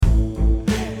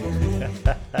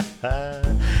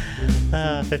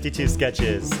52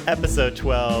 Sketches, Episode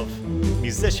 12,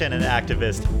 musician and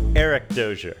activist Eric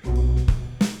Dozier.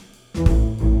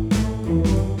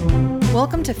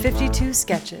 Welcome to 52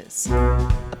 Sketches,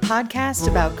 a podcast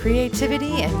about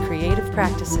creativity and creative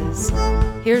practices.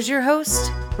 Here's your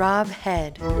host, Rob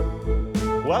Head.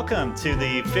 Welcome to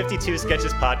the 52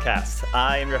 Sketches podcast.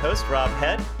 I am your host, Rob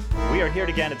Head. We are here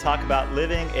again to talk about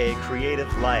living a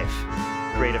creative life.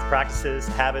 Creative practices,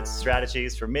 habits,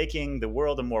 strategies for making the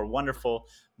world a more wonderful,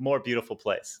 more beautiful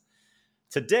place.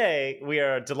 Today, we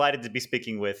are delighted to be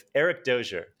speaking with Eric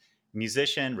Dozier,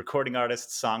 musician, recording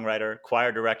artist, songwriter,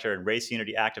 choir director, and race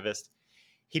unity activist.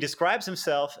 He describes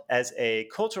himself as a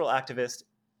cultural activist,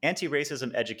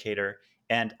 anti-racism educator,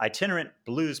 and itinerant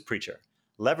blues preacher,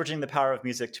 leveraging the power of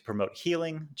music to promote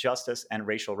healing, justice, and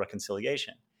racial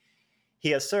reconciliation. He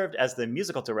has served as the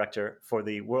musical director for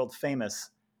the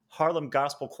world-famous Harlem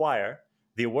Gospel Choir,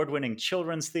 the award-winning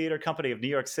Children's Theater Company of New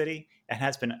York City, and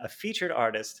has been a featured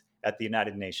artist at the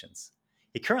United Nations.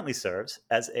 He currently serves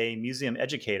as a museum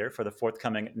educator for the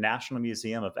forthcoming National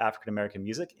Museum of African American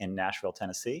Music in Nashville,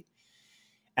 Tennessee,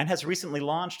 and has recently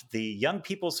launched the Young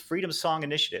People's Freedom Song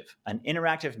Initiative, an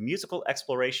interactive musical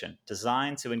exploration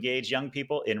designed to engage young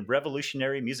people in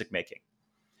revolutionary music making.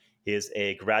 He is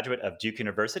a graduate of Duke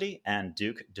University and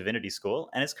Duke Divinity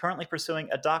School and is currently pursuing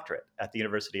a doctorate at the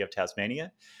University of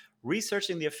Tasmania,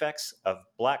 researching the effects of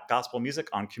Black gospel music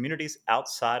on communities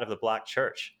outside of the Black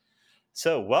church.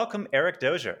 So welcome, Eric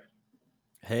Dozier.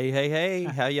 Hey,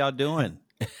 how y'all doing?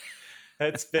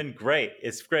 It's been great.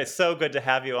 It's great. So good to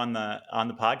have you on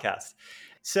the podcast.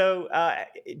 So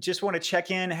just want to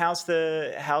check in. How's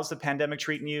the pandemic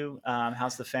treating you?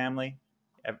 How's the family?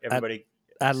 Everybody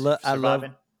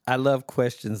surviving? I love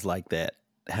questions like that.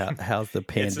 How's the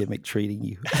pandemic treating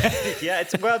you? Yeah,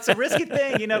 it's a risky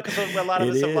thing, because a lot of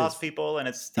us have lost people, and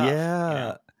it's tough.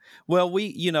 Yeah. Well,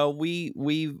 we've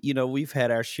had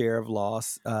our share of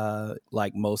loss,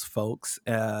 like most folks,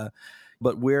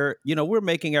 but we're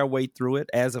making our way through it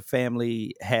as a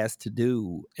family has to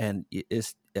do, and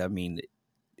it's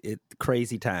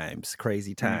crazy times.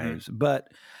 Mm-hmm. But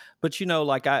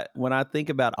when I think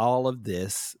about all of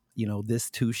this,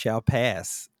 this too shall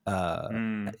pass.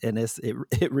 And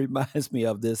it reminds me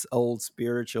of this old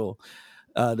spiritual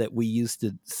that we used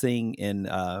to sing in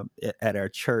at our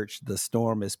church. The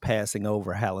storm is passing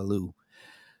over, hallelujah.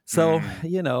 So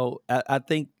I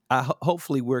think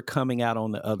hopefully we're coming out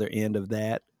on the other end of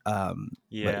that. But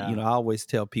I always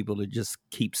tell people to just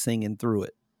keep singing through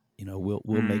it.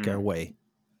 We'll make our way.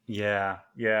 Yeah.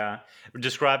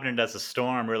 Describing it as a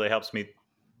storm really helps me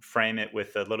frame it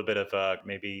with a little bit of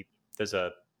maybe there's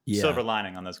a silver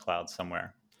lining on those clouds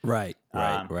somewhere. Right.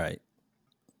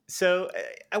 So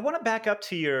I want to back up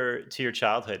to your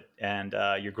childhood and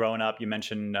you're growing up. You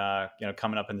mentioned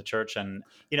coming up in the church, and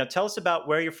tell us about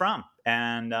where you're from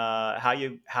and how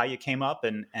you came up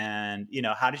and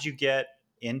how did you get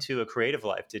into a creative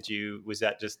life? Was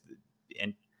that just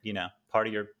part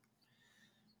of your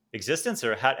existence,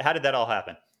 or how did that all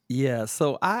happen? Yeah,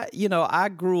 so I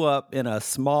grew up in a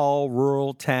small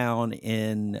rural town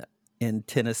in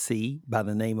Tennessee by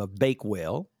the name of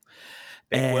Bakewell.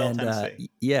 Tennessee.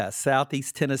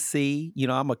 Southeast Tennessee.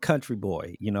 I'm a country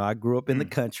boy. I grew up in the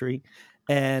country,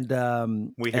 and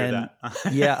we hear that.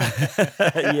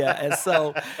 yeah. And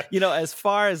so, as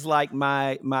far as like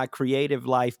my creative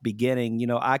life beginning,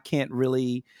 I can't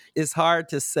really. It's hard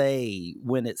to say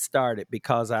when it started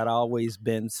because I'd always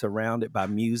been surrounded by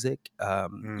music.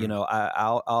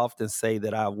 I'll often say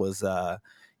that I was. I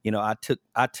took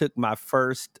my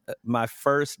first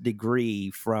degree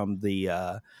from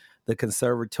the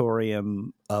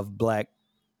Conservatorium of Black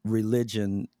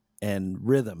Religion and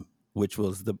Rhythm, which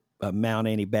was the Mount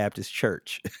Annie Baptist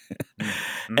Church.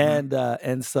 Mm-hmm.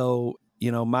 And so,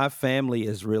 my family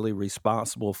is really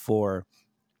responsible for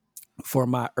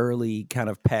my early kind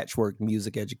of patchwork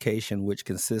music education, which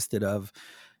consisted of,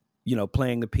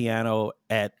 playing the piano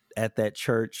at that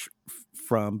church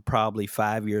from probably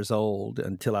 5 years old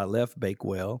until I left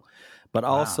Bakewell, but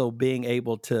also being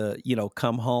able to,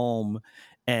 come home.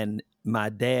 And my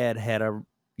dad had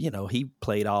he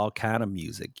played all kind of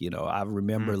music. I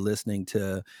remember listening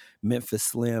to Memphis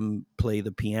Slim play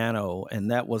the piano,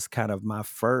 and that was kind of my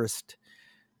first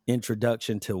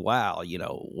introduction to, wow,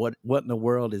 what in the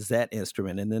world is that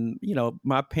instrument? And then,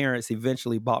 my parents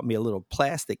eventually bought me a little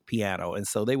plastic piano. And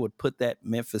so they would put that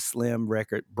Memphis Slim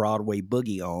record, Broadway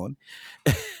Boogie, on.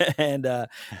 and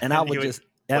I would just...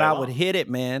 And I would hit it,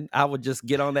 man. I would just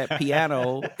get on that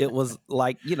piano. It was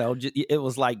like, it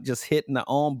was like just hitting the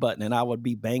on button, and I would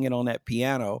be banging on that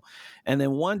piano. And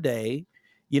then one day,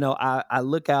 I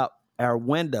look out our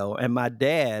window, and my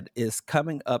dad is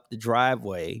coming up the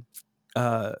driveway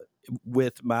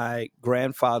with my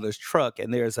grandfather's truck,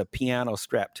 and there's a piano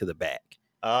strapped to the back.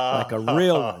 Like a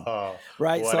real one,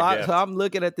 right? What So a gift. I'm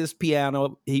looking at this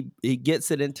piano. He gets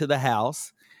it into the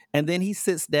house, and then he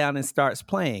sits down and starts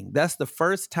playing. That's the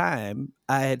first time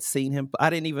I had seen him. I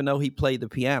didn't even know he played the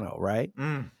piano, right?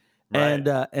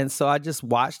 Right. And so I just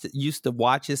used to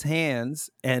watch his hands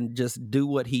and just do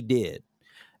what he did.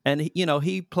 And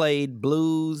he played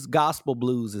blues, gospel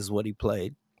blues is what he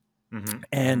played.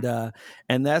 And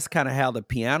that's kind of how the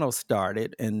piano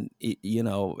started. And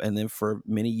and then for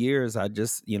many years I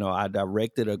just I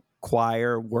directed a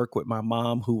choir, worked with my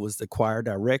mom who was the choir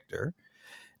director,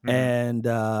 and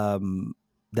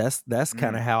that's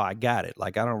kind of how I got it.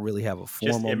 Like, I don't really have a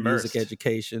formal music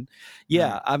education.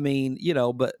 Yeah, I mean,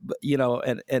 but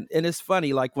and it's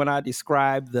funny, like when I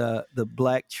describe the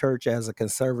Black church as a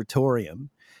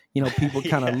conservatorium, people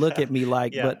kind of look at me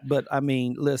like, but I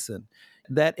mean, listen.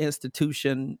 That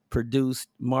institution produced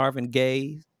Marvin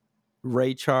Gaye,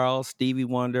 Ray Charles, Stevie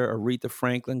Wonder, Aretha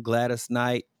Franklin, Gladys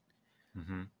Knight,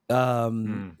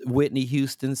 Whitney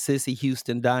Houston, Cissy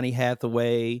Houston, Donny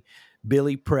Hathaway,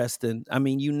 Billy Preston. I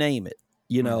mean, you name it.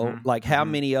 Like how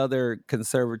many other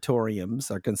conservatoriums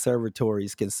or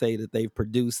conservatories can say that they've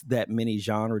produced that many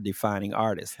genre-defining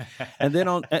artists? And then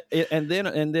and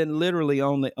then literally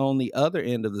on the other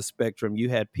end of the spectrum, you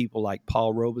had people like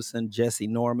Paul Robeson, Jesse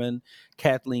Norman,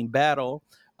 Kathleen Battle,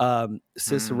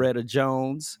 Ciceretta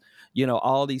Jones.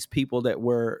 All these people that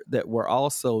were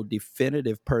also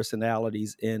definitive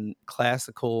personalities in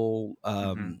classical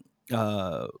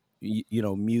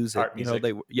music, art music.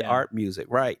 they were art music,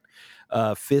 right?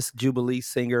 Fisk Jubilee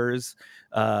singers,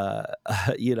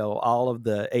 all of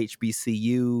the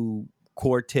HBCU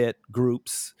quartet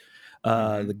groups,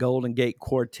 the Golden Gate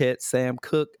Quartet, Sam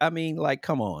Cooke. I mean, like,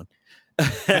 come on.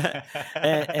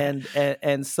 and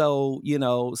so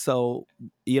it's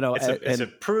a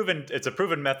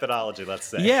proven methodology, let's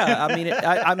say. Yeah, I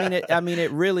mean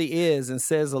it really is, and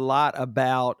says a lot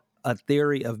about a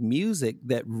theory of music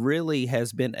that really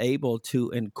has been able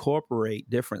to incorporate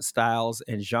different styles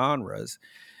and genres.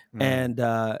 And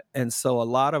so a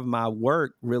lot of my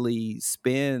work really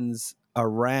spins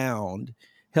around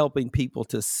helping people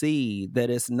to see that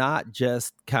it's not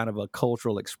just kind of a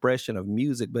cultural expression of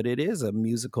music, but it is a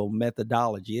musical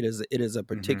methodology. It is a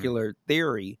particular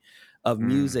theory of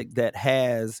music that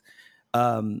has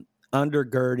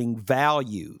undergirding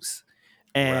values.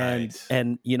 And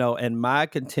my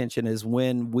contention is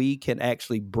when we can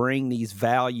actually bring these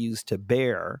values to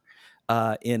bear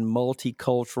in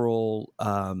multicultural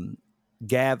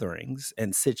gatherings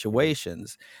and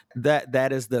situations,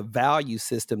 that is the value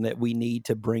system that we need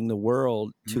to bring the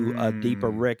world to a deeper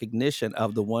recognition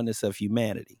of the oneness of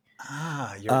humanity.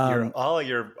 All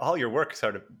your work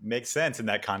sort of makes sense in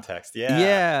that context.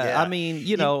 Yeah. I mean,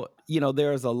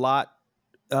 there's a lot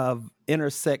of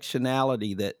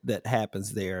intersectionality that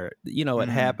happens there. It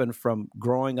happened from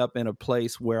growing up in a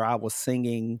place where I was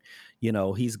singing,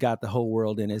 he's got the whole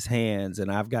world in his hands, and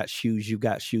I've got shoes, you've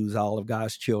got shoes, all of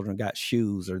God's children got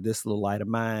shoes, or this little light of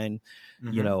mine,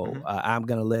 I'm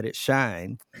gonna let it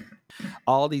shine.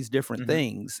 All these different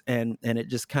things, and it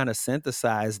just kind of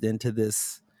synthesized into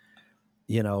this,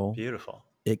 beautiful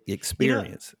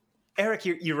experience. Eric,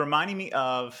 you're reminding me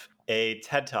of a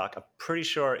TED Talk. I'm pretty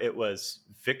sure it was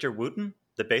Victor Wooten,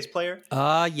 the bass player.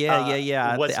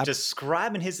 Yeah. Was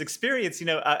describing his experience.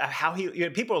 How he.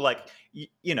 People are like,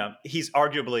 he's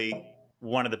arguably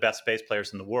one of the best bass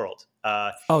players in the world.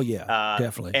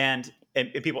 Definitely. And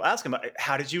people ask him,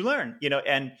 how did you learn?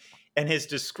 And his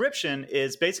description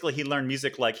is basically he learned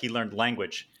music like he learned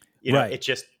language. Right.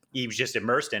 He was just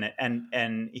immersed in it.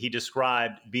 And he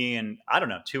described being,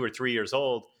 2 or 3 years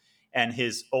old, and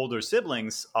his older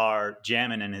siblings are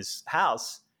jamming in his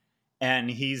house,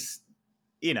 and he's,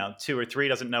 2 or 3,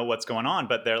 doesn't know what's going on,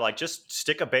 but they're like, just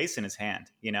stick a bass in his hand,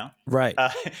 Right.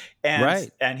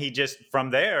 And he just, from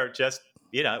there,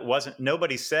 it wasn't,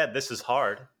 nobody said this is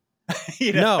hard.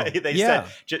 They said,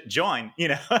 join,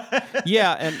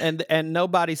 Yeah. And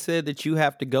nobody said that you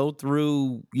have to go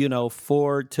through,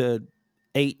 4 to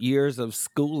 8 years of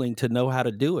schooling to know how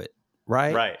to do it.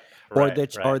 Right. Or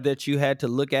that you had to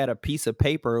look at a piece of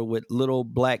paper with little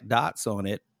black dots on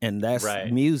it, and that's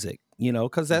music,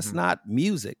 because that's not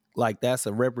music. Like, that's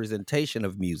a representation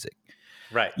of music.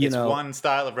 Right. It's one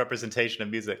style of representation of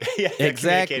music.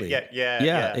 Exactly.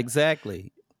 Yeah.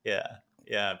 Exactly.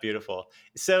 Yeah. Beautiful.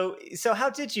 So how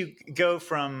did you go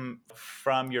from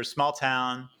your small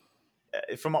town?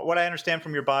 From what I understand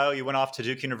from your bio, you went off to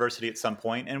Duke University at some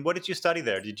point. And what did you study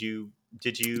there? Did you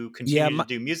did you Yeah, continue to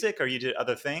do music, or you did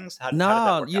other things? How did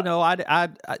that no, work out?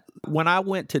 I when I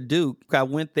went to Duke, I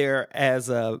went there as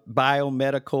a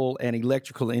biomedical and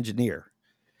electrical engineer.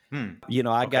 Hmm.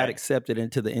 I got Okay. accepted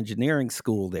into the engineering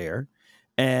school there,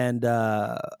 and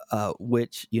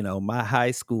which my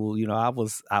high school,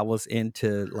 I was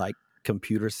into like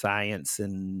computer science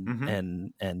and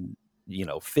Hmm.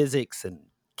 physics and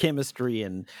chemistry,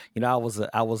 and I was a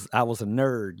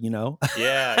nerd.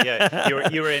 Yeah, yeah.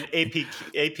 You were in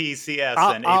APCS all,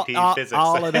 and all, AP all, Physics.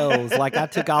 all of those. Like I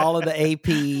took all of the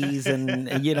APs and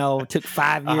took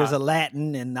 5 years Uh-huh. of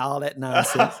Latin and all that Oh,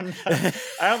 nonsense. no.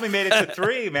 I only made it to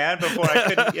 3, man, before I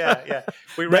couldn't. Yeah, yeah.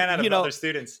 We ran But out of other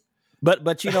students. but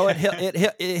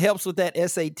it helps with that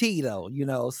SAT though.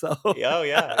 So Oh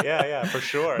yeah, yeah, yeah, for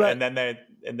sure. but And then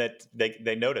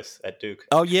they notice at Duke.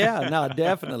 oh yeah, no,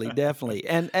 definitely.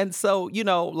 And so,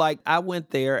 like I went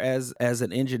there as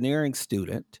an engineering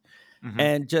student, Hmm.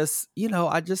 and just,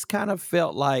 I just kind of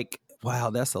felt like, wow,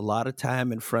 that's a lot of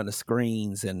time in front of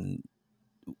screens and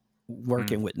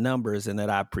working with numbers, and that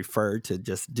I preferred to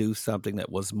just do something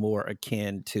that was more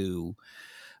akin to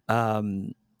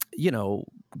um you know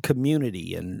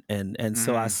community, and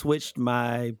so Mm. I switched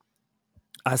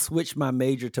my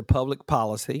major to public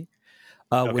policy,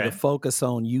 with a Okay. focus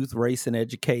on youth, race, and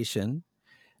education,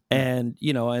 Mm.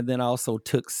 and then also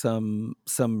took some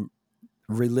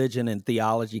religion and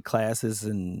theology classes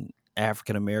and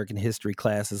African American history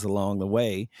classes along the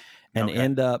way, and Okay.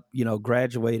 end up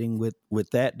graduating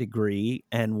with that degree,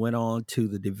 and went on to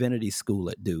the divinity school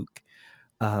at Duke,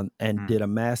 and Mm. did a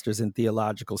master's in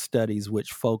theological studies,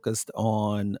 which focused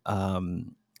on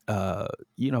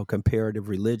comparative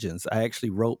religions. I actually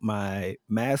wrote my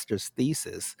master's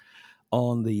thesis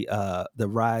on the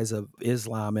rise of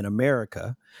Islam in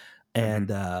America, Hmm.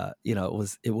 and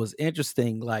it was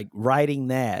interesting, like writing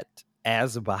that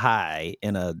as a Baha'i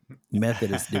in a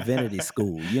Methodist divinity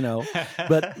school,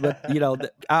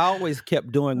 I always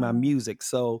kept doing my music.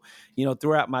 So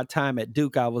throughout my time at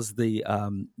Duke, I was the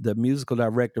musical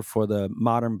director for the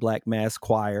Modern Black Mass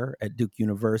Choir at Duke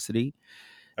University,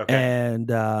 Okay.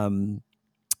 and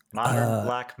Modern uh,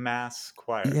 Black Mass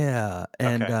Choir. yeah,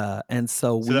 Okay. and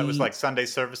so So that was we like Sunday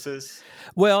services.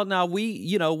 well, now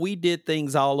we did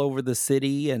things all over the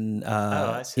city, and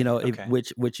Oh, I see. Okay.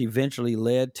 which eventually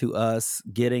led to us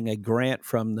getting a grant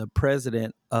from the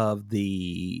president of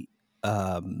the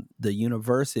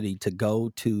university to go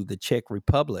to the Czech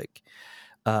Republic,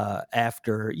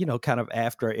 after kind of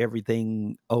after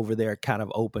everything over there kind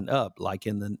of opened up, like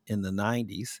in the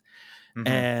 90s. Hmm.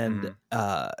 And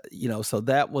Hmm. so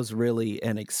that was really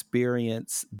an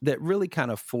experience that really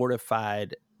kind of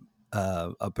fortified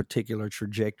a particular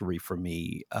trajectory for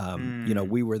me. Mm.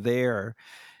 We were there,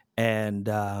 and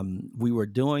we were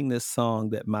doing this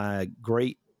song that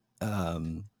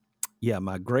um,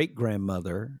 my great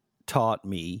grandmother taught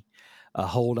me.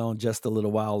 Hold on just a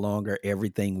little while longer,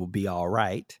 everything will be all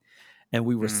right. And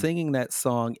we were Mm. singing that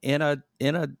song in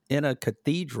a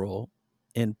cathedral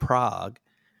in Prague,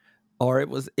 or it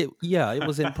was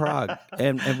in Prague,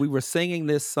 and we were singing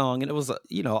this song, and it was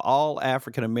all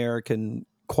African American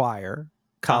choir,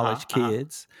 Uh-huh. college Uh-huh.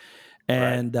 kids,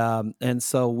 Right. and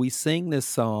so we sing this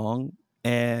song,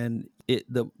 and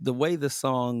the way the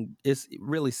song is a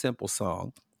really simple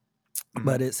song,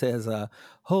 but Hmm. it says,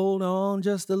 hold on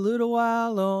just a little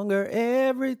while longer,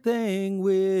 everything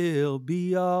will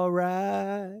be all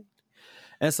right.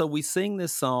 And so we sing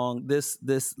this song. This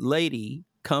lady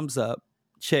comes up,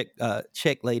 Czech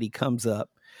lady comes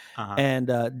up, Uh-huh. and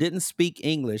didn't speak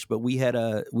English, but we had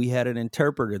an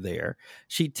interpreter there.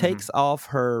 She Hmm. takes off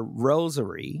her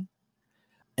rosary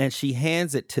and she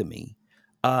hands it to me.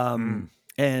 Mm.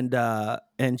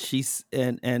 And she's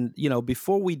and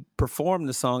before we perform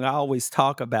the song, I always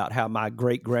talk about how my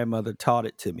great grandmother taught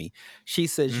it to me. She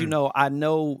says, Mm. I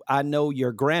know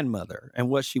your grandmother. And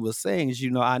what she was saying is,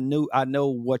 I know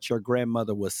what your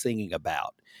grandmother was singing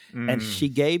about. And Mm. she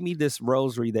gave me this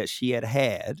rosary that she had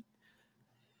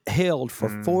held for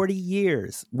Mm. 40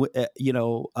 years, from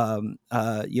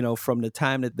the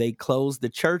time that they closed the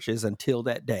churches until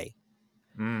that day.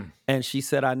 Mm. And she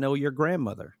said, I know your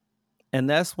grandmother. And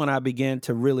that's when I began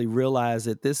to really realize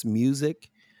that this music,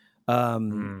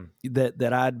 Mm.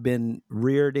 that I'd been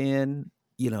reared in,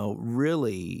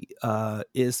 really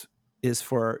is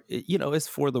for it's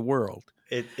for the world.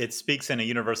 It speaks in a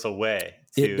universal way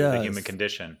It to the human does.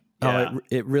 condition. Oh, Yeah.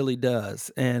 it really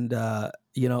does, and and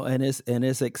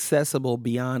it's accessible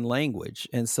beyond language,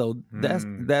 and so that's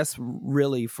Mm. that's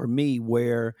really for me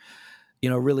where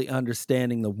really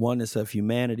understanding the oneness of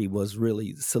humanity was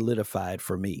really solidified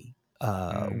for me.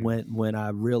 when I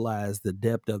realized the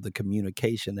depth of the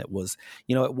communication that was,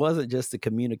 it wasn't just the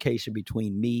communication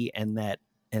between me and that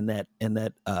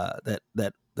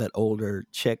older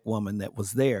Czech woman that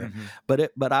was there, Mm-hmm.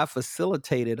 but I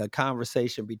facilitated a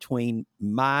conversation between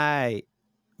my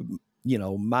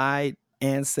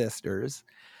ancestors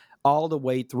all the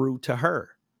way through to her.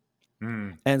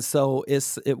 Mm. And so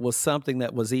it was something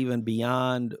that was even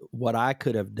beyond what I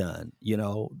could have done.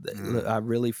 I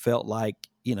really felt like,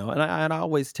 and I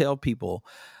always tell people,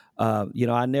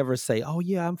 I never say, oh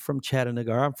yeah, I'm from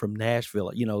Chattanooga, or I'm from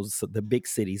Nashville, so the big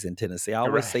cities in Tennessee. I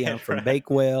always say I'm from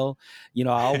Bakewell. I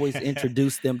always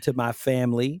introduce them to my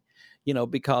family,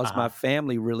 because my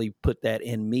family really put that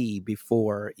in me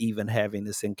before even having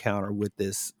this encounter with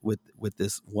this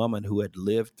woman who had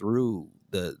lived through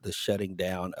the shutting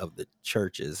down of the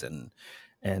churches and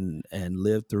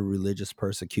lived through religious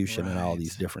persecution and all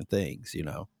these different things,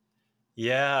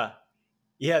 Yeah.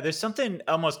 Yeah, there's something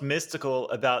almost mystical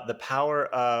about the power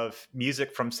of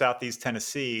music from Southeast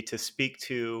Tennessee to speak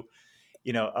to,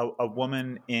 a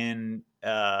woman in,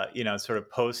 sort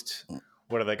of post,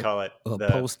 what do they call it? A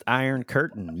post Iron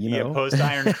Curtain, Post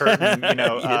Iron Curtain,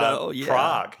 yeah.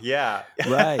 Prague. Yeah.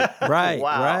 Right.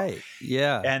 Wow. Right.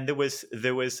 Yeah. And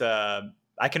there was,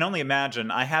 I can only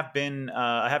imagine. I have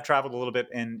traveled a little bit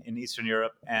in Eastern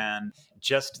Europe, and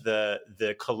just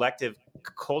the collective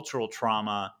cultural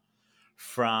trauma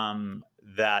from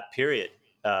that period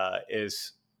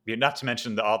is, not to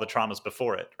mention all the traumas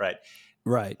before it, right?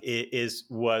 Right.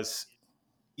 Was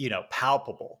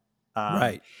palpable.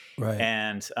 Right.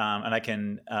 And I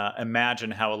can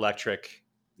imagine how electric,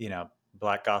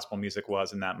 Black gospel music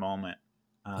was in that moment.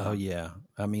 Oh yeah.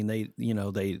 I mean,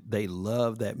 they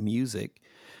love that music,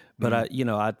 but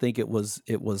I think it was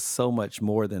so much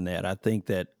more than that. I think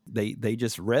that they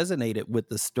just resonated with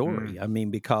the story. I mean,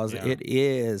 because it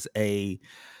is I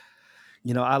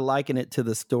liken it to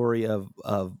the story of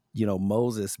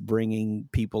Moses bringing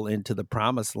people into the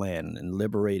promised land and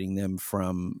liberating them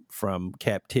from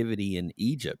captivity in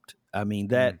Egypt. I mean,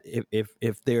 that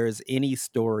if there's any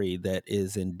story that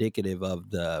is indicative of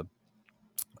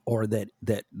or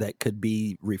that could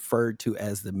be referred to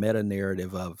as the meta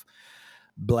narrative of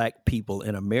Black people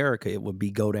in America, it would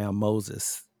be Go Down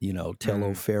Moses, tell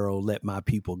old Pharaoh, let my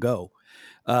people go.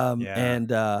 And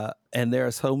there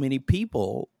are so many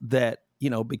people that,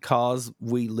 because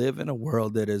we live in a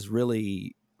world that is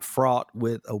really fraught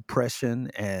with oppression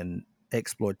and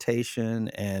exploitation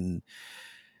and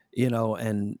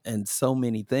so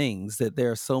many things, that there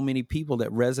are so many people that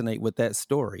resonate with that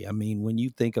story. I mean, when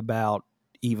you think about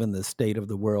even the state of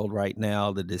the world right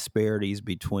now, the disparities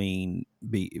between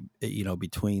the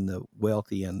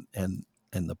wealthy and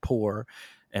the poor,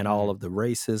 and all of the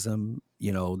racism,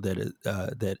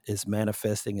 that is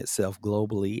manifesting itself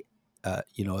globally,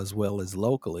 as well as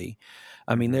locally.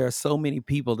 I mean, there are so many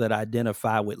people that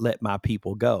identify with "Let my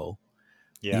people go,"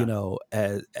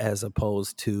 as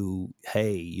opposed to,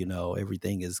 hey,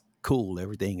 everything is cool,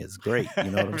 everything is great.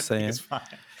 You know what I'm saying? Is fine.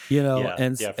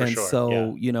 And sure.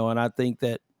 so, and I think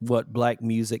that what Black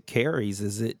music carries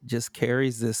is it just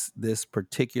carries this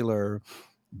particular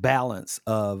balance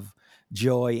of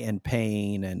joy and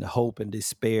pain and hope and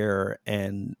despair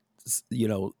and,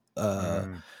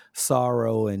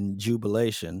 sorrow and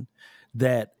jubilation,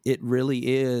 that it really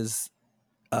is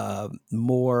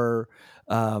more,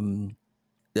 offers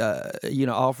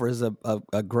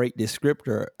a great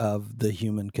descriptor of the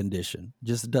human condition.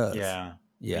 Just does.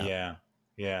 Yeah.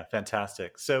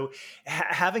 Fantastic. So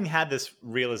having had this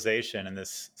realization and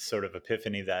this sort of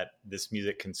epiphany that this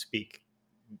music can speak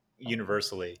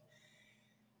universally,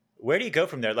 where do you go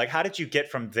from there? Like, how did you get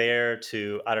from there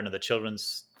to, I don't know, the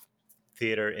Children's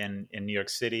Theater in New York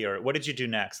City, or what did you do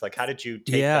next? Like, how did you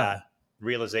take that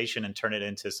realization and turn it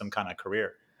into some kind of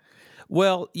career?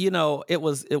 Well, it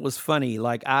was funny.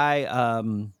 Like I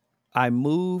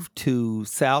moved to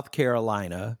South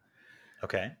Carolina.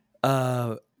 Okay.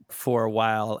 For a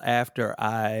while after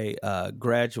I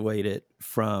graduated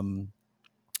from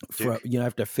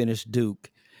after I finished Duke,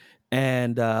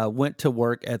 and went to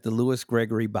work at the Louis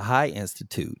Gregory Baha'i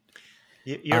Institute.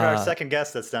 You're our second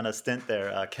guest that's done a stint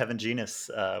there. Kevin Genus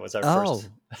was our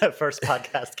first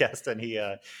podcast guest, and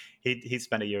he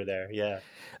spent a year there. Yeah.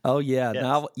 Oh yeah. Yes.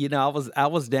 Now, I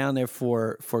was down there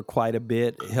for quite a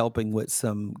bit, helping with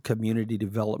some community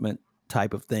development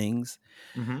type of things.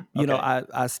 Okay.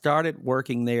 I started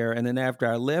working there, and then after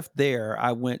I left there,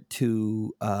 I went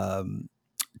to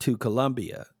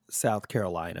Columbia, South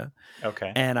Carolina.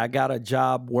 Okay. And I got a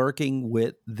job working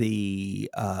with the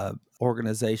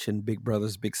organization Big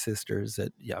Brothers Big Sisters.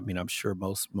 That I'm sure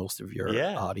most of your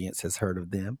audience has heard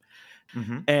of them.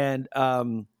 And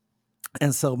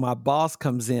And so my boss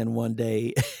comes in one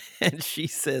day and she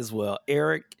says, "Well,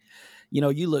 Eric,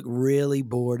 you look really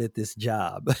bored at this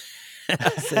job." And I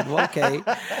said, "Well, okay."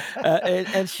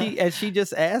 And she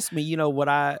just asked me, what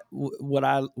I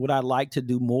like to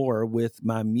do more with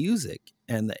my music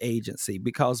and the agency,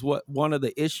 because one of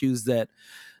the issues that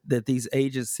these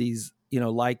agencies,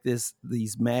 like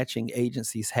these matching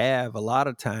agencies have a lot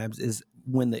of times is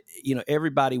when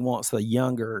everybody wants a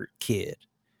younger kid.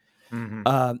 Hmm.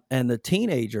 And the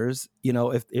teenagers,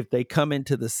 if they come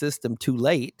into the system too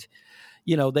late,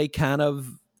 they kind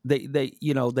of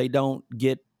they don't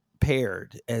get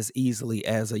paired as easily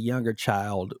as a younger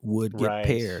child would get Right.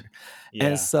 paired.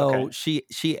 And Yeah. so Okay.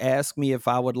 she asked me if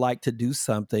I would like to do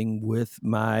something with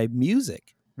my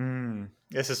music.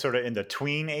 This is sort of in the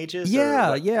tween ages, or Yeah,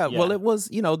 what? yeah. Well, Yeah. it was,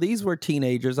 these were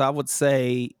teenagers. I would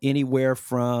say anywhere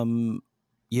from,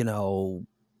 you know,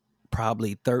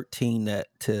 probably 13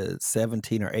 to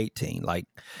 17 or 18, like,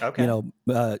 Okay.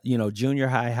 junior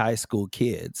high school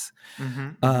kids. Hmm.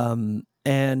 Hmm.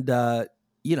 And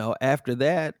after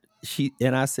that,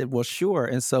 I said, "Well, sure."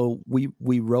 And so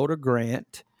we wrote a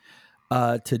grant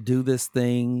to do this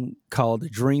thing called the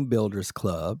Dream Builders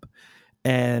Club,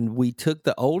 and we took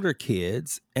the older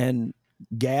kids and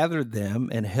gathered them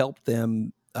and helped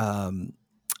them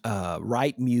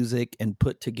write music and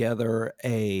put together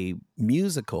a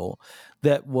musical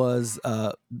that was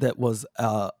a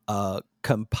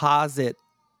composite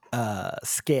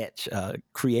sketch, a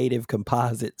creative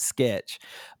composite sketch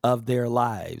of their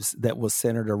lives that was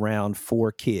centered around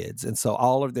four kids, and so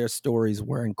all of their stories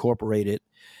were incorporated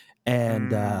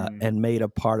Mm. and made a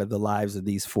part of the lives of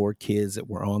these four kids that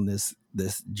were on this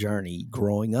journey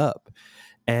growing up.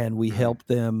 And we Mm. helped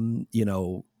them.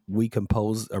 We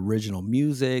composed original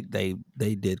music. They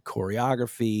did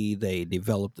choreography. They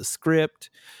developed the script,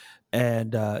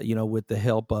 and with the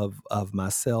help of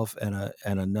myself and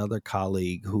another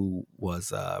colleague who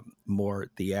was a more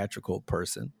theatrical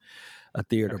person, a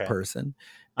theater Okay. person.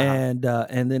 Uh-huh.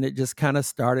 And then it just kind of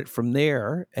started from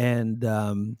there. And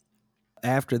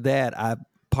after that, I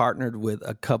partnered with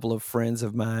a couple of friends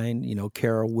of mine,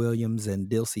 Carol Williams and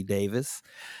Dilcy Davis,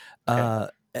 Okay. uh,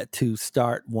 to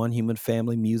start One Human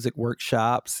Family music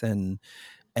workshops, and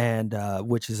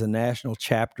which is a national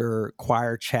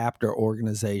choir chapter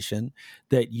organization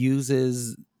that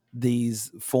uses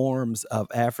these forms of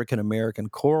African American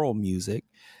choral music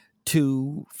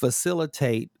to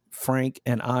facilitate frank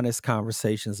and honest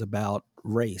conversations about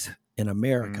race in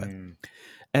America. Mm.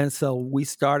 And so we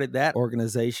started that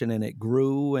organization, and it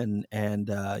grew, and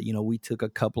we took a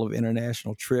couple of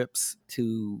international trips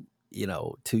to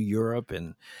Europe,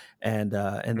 and then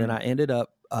I Mm. ended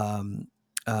up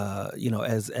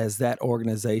as that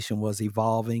organization was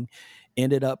evolving,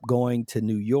 ended up going to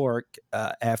New York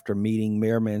after meeting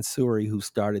Mayor Mansouri, who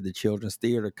started the Children's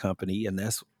Theater Company, and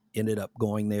that's ended up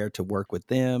going there to work with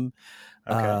them.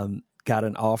 Okay. Got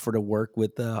an offer to work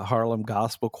with the Harlem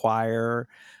Gospel Choir.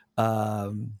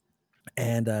 Um,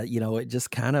 and it just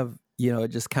kind of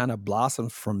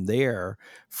blossomed from there,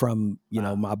 from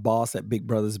Wow. my boss at Big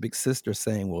Brothers Big Sisters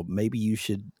saying, "Well, maybe you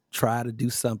should try to do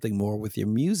something more with your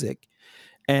music."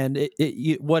 And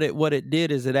what it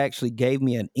did is it actually gave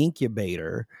me an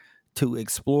incubator to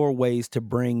explore ways to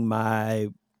bring my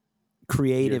Your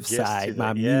creative gifts to side, the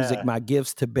my music, yeah. my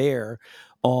gifts to bear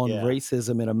on Yeah.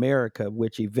 racism in America,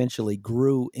 which eventually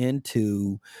grew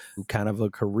into kind of a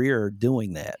career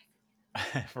doing that.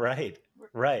 Right.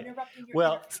 Right.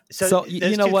 Well, so So you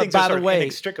those know two what? things are By the sort of way,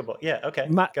 inextricable. Yeah. Okay.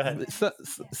 my Go ahead.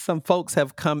 some folks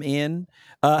have come in.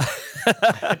 Uh,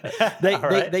 they All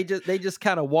they right. they just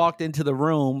kind of walked into the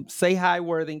room. Say hi,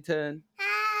 Worthington.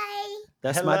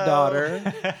 That's my Hello.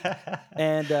 daughter,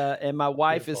 and my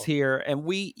wife is Beautiful. here. And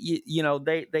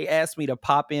they asked me to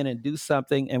pop in and do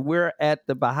something, and we're at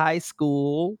the Baha'i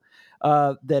school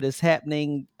that is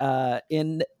happening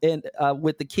in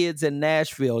with the kids in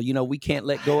Nashville. We can't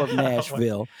let go of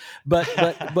Nashville,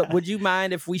 but would you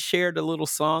mind if we shared a little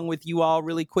song with you all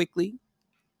really quickly?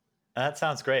 That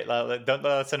sounds great. Don't let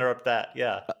us interrupt that.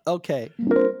 Yeah. Okay,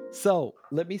 so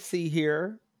let me see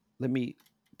here. Let me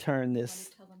turn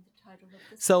this.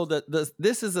 So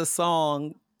this is a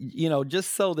song,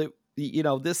 just so that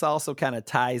this also kind of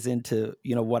ties into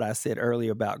what I said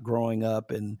earlier about growing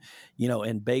up and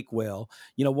in Bakewell.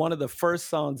 One of the first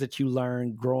songs that you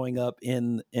learn growing up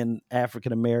in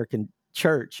African American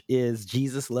church is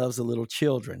 "Jesus Loves the Little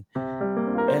Children,"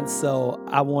 and so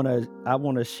I want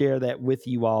to share that with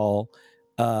you all,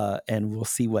 and we'll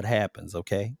see what happens.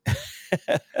 Okay,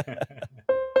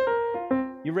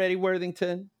 you ready,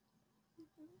 Worthington?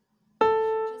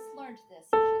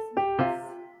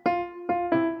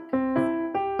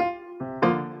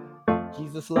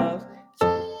 Jesus loves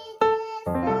the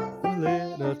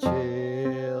little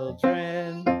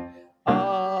children,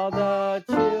 all the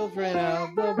children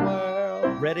of the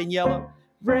world. Red and yellow,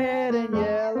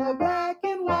 black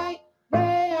and white,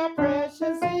 they are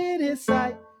precious in His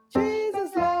sight.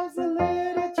 Jesus loves the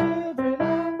little children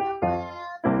of the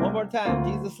world. One more time.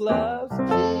 Jesus loves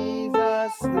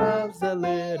the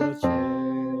little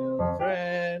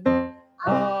children,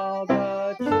 all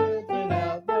the children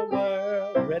of the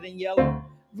world. Red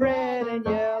and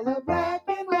yellow, black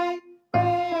and white,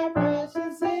 they are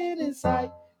precious in His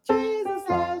sight. Jesus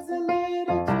loves the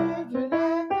little children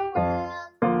of the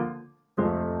world.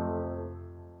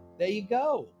 There you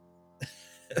go.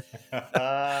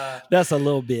 That's a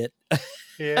little bit.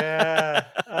 Yeah.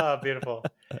 Oh, beautiful.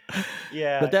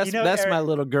 Yeah. But that's Eric, my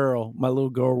little girl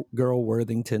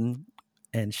Worthington,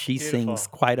 and she beautiful. sings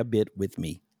quite a bit with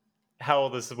me. How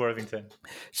old is Worthington?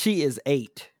 She is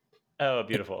 8. Oh,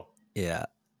 beautiful. Yeah.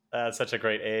 That's such a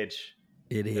great age.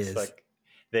 It's like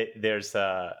there's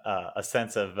a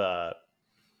sense of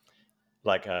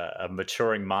like a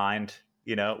maturing mind,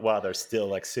 while they're still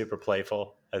like super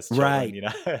playful as children, right.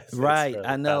 It's right. really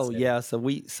I know. fascinating. Yeah.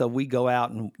 So we go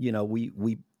out and,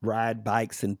 we ride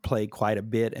bikes and play quite a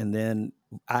bit. And then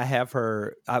I have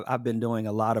her, I've been doing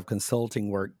a lot of consulting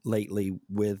work lately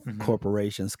with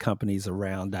corporations, companies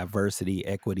around diversity,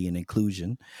 equity, and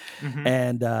inclusion.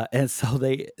 And so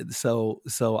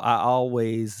I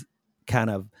always kind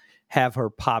of have her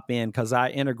pop in because I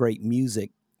integrate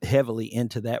music heavily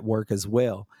into that work as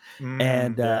well.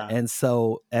 And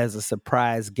so as a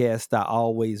surprise guest, I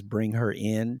always bring her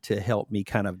in to help me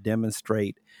kind of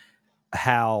demonstrate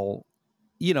how,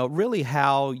 really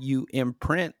how you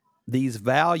imprint these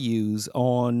values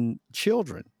on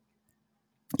children,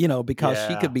 because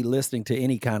she could be listening to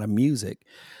any kind of music.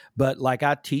 But like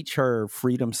I teach her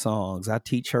freedom songs. I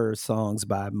teach her songs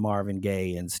by Marvin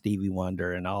Gaye and Stevie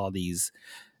Wonder and all these,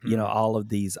 all of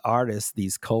these artists,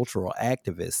 these cultural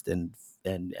activists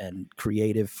and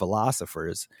creative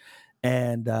philosophers.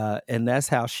 And that's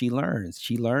how she learns.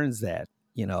 She learns that,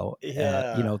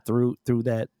 through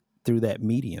that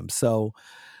medium. So,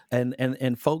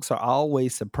 and folks are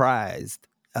always surprised,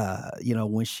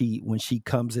 when she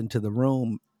comes into the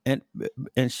room,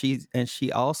 and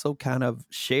she also kind of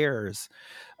shares,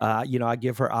 I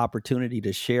give her opportunity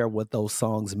to share what those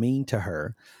songs mean to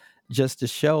her, just to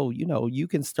show, you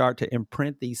can start to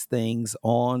imprint these things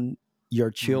on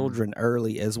your children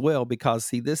early as well. Because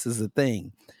see, this is the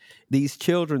thing. These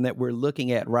children that we're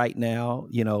looking at right now,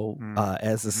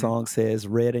 as the song says,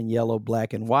 red and yellow,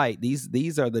 black and white,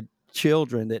 these are the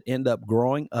children that end up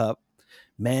growing up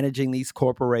managing these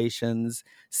corporations,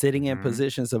 sitting in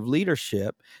positions of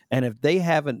leadership. And if they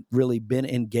haven't really been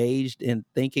engaged in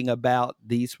thinking about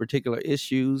these particular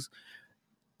issues,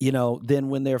 then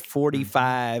when they're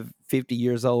 45, 50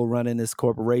 years old running this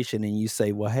corporation, and you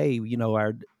say, well, hey,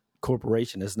 our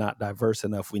corporation is not diverse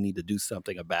enough, we need to do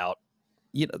something about,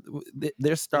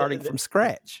 they're starting from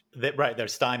scratch. They're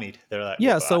stymied. They're like,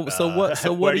 yeah. So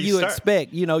what do you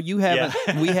expect? We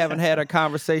haven't had a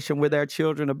conversation with our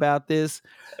children about this.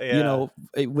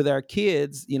 With our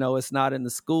kids, it's not in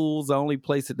the schools. The only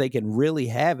place that they can really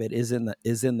have it is in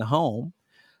the home.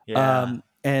 Yeah.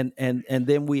 And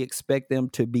then we expect them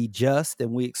to be just,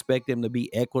 and we expect them to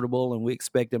be equitable, and we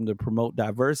expect them to promote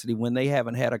diversity when they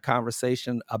haven't had a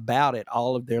conversation about it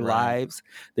all of their lives.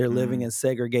 They're living in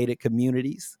segregated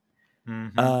communities,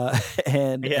 and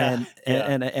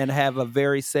have a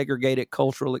very segregated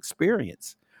cultural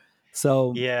experience.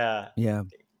 So yeah.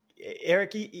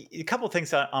 Eric, a couple of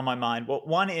things on my mind. Well,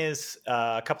 one is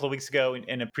a couple of weeks ago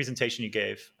in a presentation you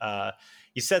gave,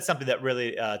 you said something that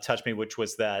really touched me, which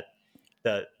was that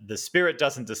the Spirit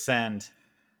doesn't descend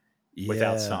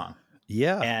without song.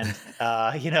 Yeah. And,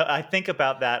 I think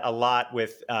about that a lot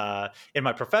with, in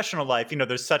my professional life,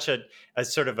 there's such a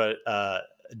sort of a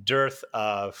dearth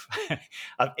of,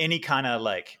 of any kind of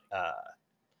like,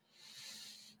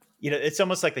 it's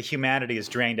almost like the humanity is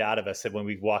drained out of us when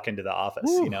we walk into the office,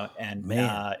 and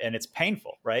it's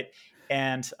painful. Right.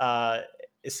 And,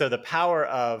 so the power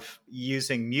of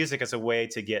using music as a way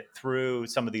to get through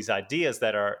some of these ideas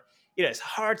that are, it's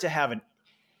hard to have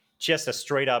just a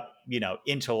straight up,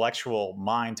 intellectual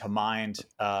mind to mind.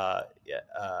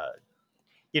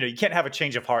 You can't have a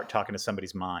change of heart talking to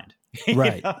somebody's mind.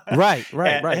 Right.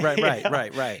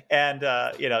 Right. And,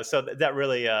 so that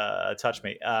really touched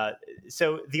me.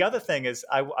 So the other thing is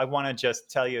I want to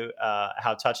just tell you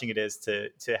how touching it is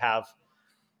to have,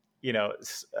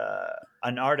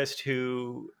 an artist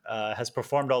who has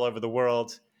performed all over the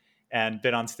world and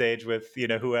been on stage with,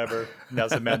 whoever,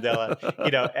 Nelson Mandela,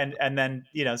 and then,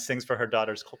 sings for her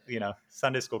daughter's,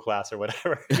 Sunday school class or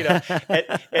whatever.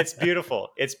 It's beautiful.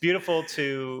 It's beautiful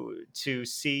to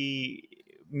see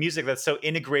music that's so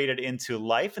integrated into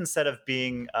life instead of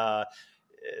being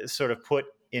sort of put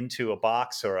into a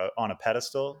box or on a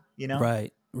pedestal,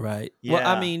 Right. Right. Well,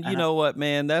 I Yeah. mean, you know what,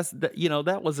 man,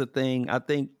 that was a thing. I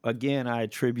think, again, I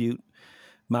attribute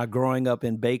my growing up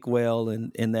in Bakewell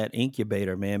and in that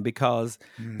incubator, man, because,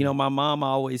 Mm, my mom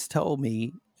always told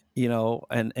me,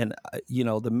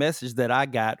 the message that I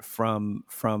got from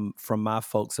my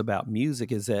folks about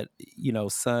music is that,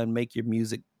 son, make your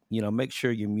music, make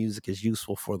sure your music is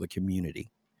useful for the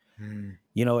community. mm,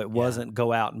 It yeah. wasn't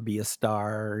go out and be a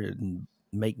star and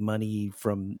make money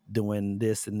from doing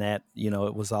this and that.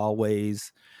 It was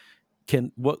always,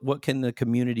 what can the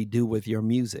community do with your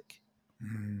music?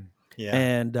 Mm,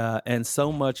 yeah. And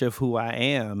so much of who I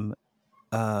am,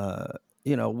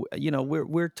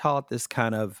 we're taught this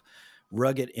kind of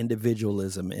rugged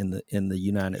individualism in the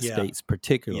United Yeah. States, Yep.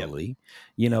 particularly,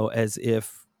 Yep. as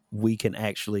if we can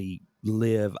actually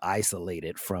live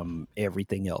isolated from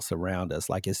everything else around us.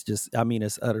 Like, it's just, I mean,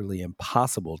 it's utterly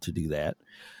impossible to do that.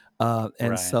 And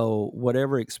Right. so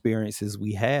whatever experiences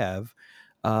we have,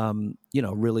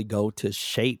 really go to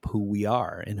shape who we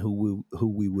are and who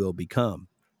we will become.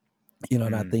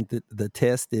 And I Mm, think that the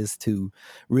test is to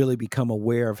really become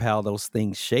aware of how those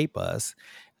things shape us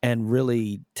and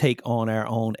really take on our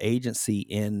own agency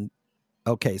in,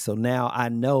 okay, so now I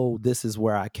know this is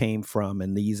where I came from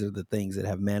and these are the things that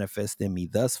have manifested in me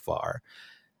thus far.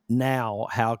 Now,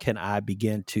 how can I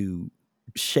begin to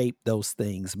shape those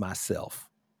things myself?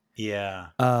 yeah.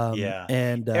 Um, Yeah.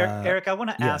 and Eric, I want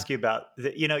to yeah, ask you about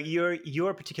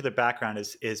your particular background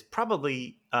is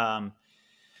probably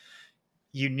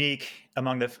unique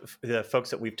among the folks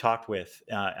that we've talked with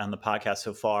on the podcast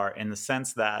so far, in the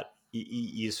sense that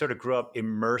you sort of grew up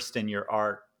immersed in your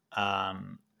art,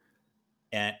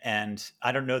 and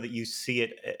I don't know that you see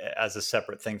it as a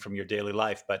separate thing from your daily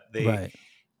life, but right.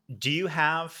 do you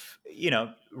have,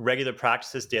 regular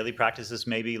practices, daily practices,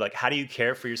 maybe? Like, how do you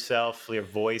care for yourself, your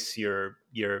voice, your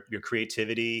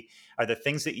creativity? Are there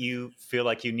things that you feel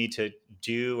like you need to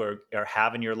do or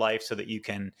have in your life so that you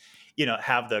can,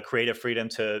 have the creative freedom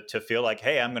to feel like,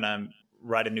 hey, I'm going to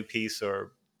write a new piece,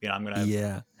 or, I'm going to,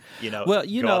 Yeah. Well,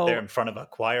 go out there in front of a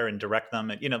choir and direct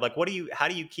them. And, like, how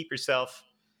do you keep yourself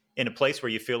in a place where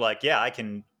you feel like, yeah, I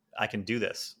can do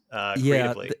this yeah,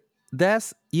 creatively?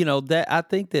 that's, that I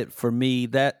think that for me,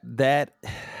 that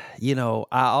I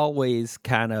always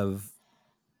kind of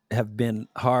have been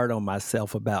hard on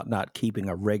myself about not keeping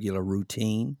a regular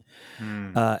routine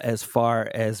Mm, as far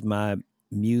as my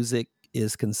music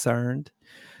is concerned.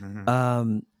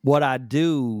 mhm. What I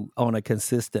do on a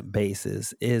consistent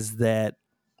basis is that,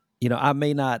 I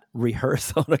may not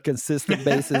rehearse on a consistent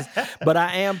basis, but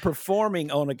I am performing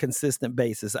on a consistent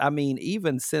basis. I mean,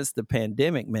 even since the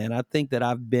pandemic, man, I think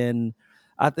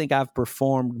I've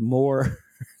performed more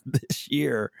this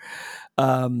year,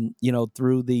 through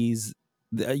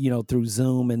through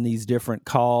Zoom and these different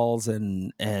calls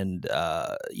and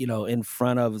in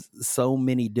front of so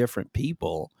many different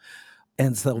people.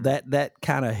 And so Mhm. that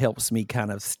kind of helps me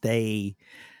kind of stay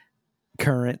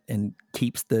current and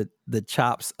keeps the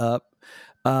chops up.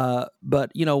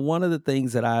 But one of the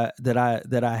things that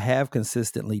I have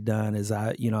consistently done is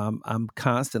I'm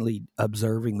constantly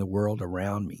observing the world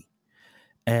around me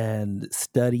and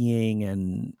studying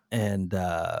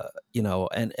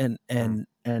Mm,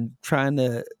 and trying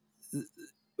to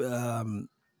um,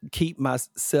 keep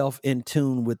myself in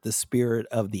tune with the spirit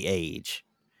of the age.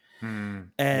 yeah.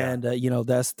 And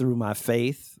that's through my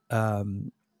faith. I've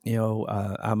been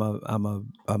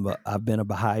a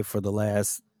Baha'i for the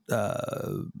last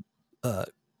uh,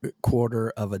 quarter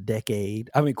of a decade.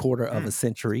 I mean, quarter of a Mm,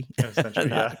 century, essentially,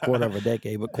 not yeah. a quarter of a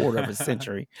decade, but quarter of a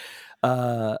century.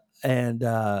 So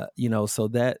I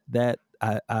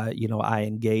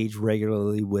engage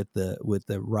regularly with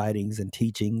the writings and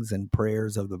teachings and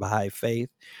prayers of the Baha'i faith.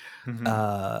 Mhm.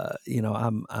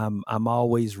 I'm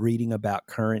always reading about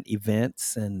current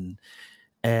events and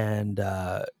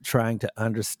trying to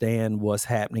understand what's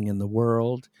happening in the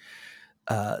world.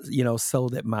 So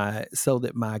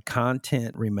that my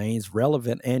content remains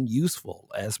relevant and useful,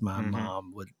 as my Mhm.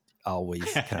 mom would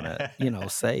always kind of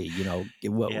say, Yeah.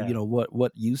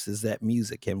 what use is that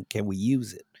music? Can we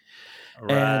use it?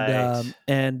 And Right.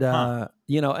 Huh.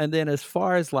 and then as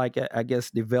far as, like, I guess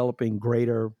developing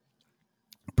greater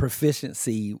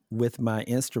proficiency with my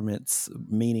instruments,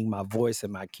 meaning my voice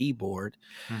and my keyboard,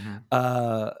 Mhm.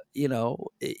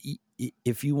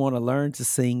 if you want to learn to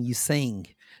sing, you sing.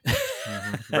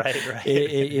 Right.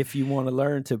 If you want to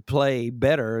learn to play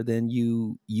better, then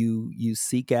you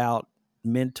seek out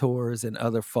mentors and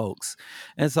other folks.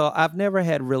 And so I've never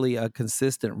had really a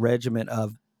consistent regimen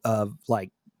of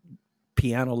like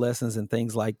piano lessons and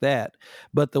things like that.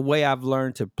 But the way I've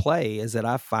learned to play is that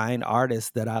I find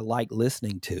artists that I like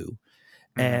listening to,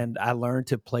 and I learn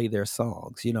to play their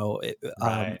songs.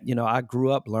 Right. I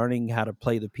grew up learning how to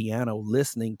play the piano,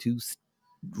 listening to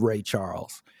Ray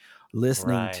Charles,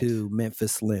 listening Right. to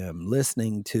Memphis Slim,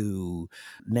 listening to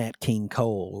Nat King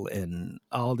Cole, and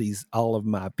all of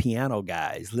my piano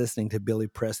guys, listening to Billy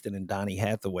Preston and Donny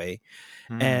Hathaway,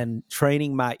 and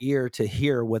training my ear to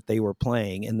hear what they were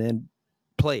playing and then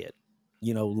play it,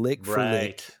 lick for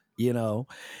lick,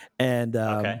 Right. and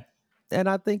Okay. and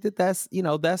I think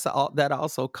that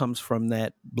also comes from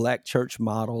that Black church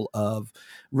model of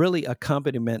really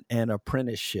accompaniment and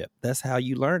apprenticeship. That's how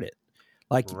you learn it.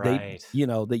 Like Right.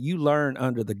 that you learn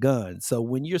under the gun. So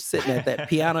when you're sitting at that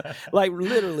piano, like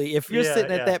literally, if you're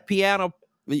sitting at that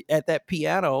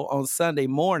piano on Sunday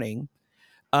morning,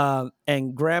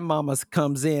 and grandmama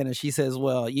comes in and she says,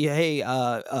 well, yeah, hey,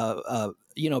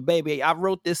 baby, I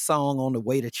wrote this song on the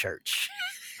way to church.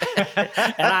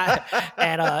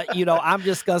 I'm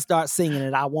just gonna start singing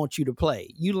it. I want you to play.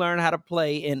 You learn how to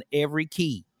play in every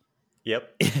key.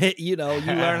 Yep. You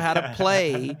learn how to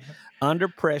play under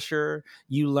pressure.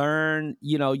 You learn,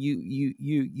 you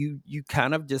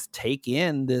kind of just take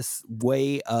in this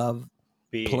way of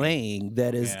playing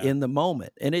that is in the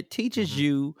moment, and it teaches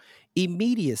you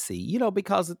immediacy.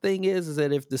 Because the thing is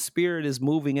that if the spirit is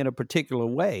moving in a particular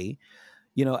way,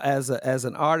 as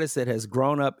an artist that has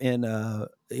grown up in a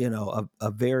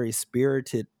very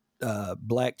spirited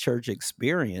Black church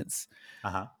experience,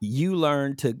 you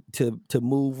learn to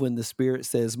move when the spirit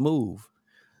says move.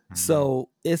 So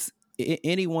it's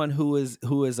anyone who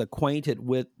is acquainted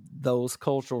with those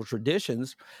cultural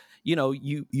traditions,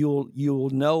 you'll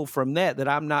know from that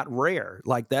I'm not rare.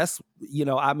 Like that's,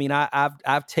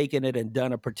 I've taken it and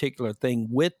done a particular thing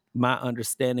with my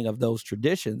understanding of those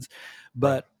traditions,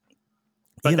 but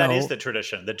that is the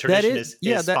tradition. The tradition is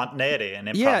spontaneity and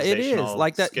improvisational. Yeah, it is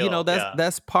like that. Skill.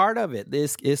 That's part of it.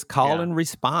 It's call and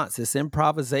response. It's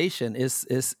improvisation.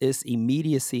 It's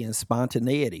immediacy and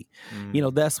spontaneity.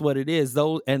 That's what it is.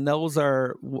 Those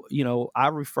are, I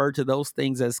refer to those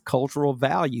things as cultural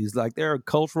values. Like there are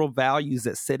cultural values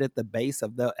that sit at the base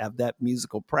of that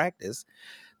musical practice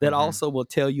that also will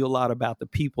tell you a lot about the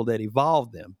people that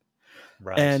evolved them.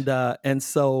 Right. And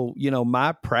so,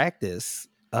 my practice.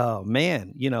 Oh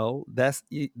man,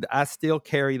 I still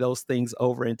carry those things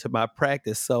over into my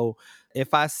practice. So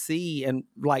if I see, and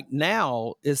like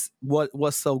now is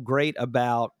what's so great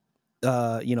about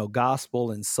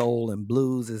gospel and soul and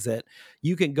blues is that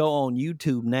you can go on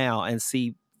YouTube now and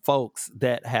see folks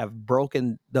that have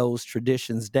broken those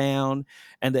traditions down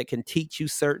and that can teach you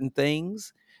certain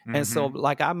things. And so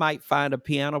like I might find a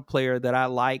piano player that I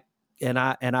like, and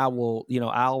I will,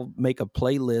 I'll make a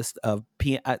playlist of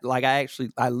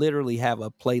I literally have a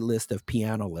playlist of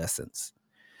piano lessons.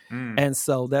 And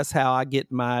so that's how I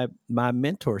get my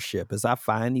mentorship, is I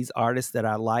find these artists that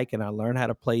I like and I learn how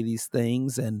to play these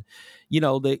things. And,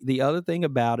 the other thing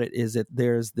about it is that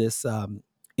there's this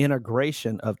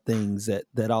integration of things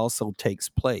that also takes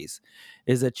place,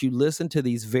 is that you listen to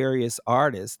these various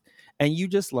artists and you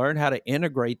just learn how to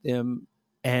integrate them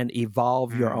and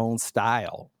evolve your own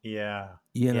style. Eric,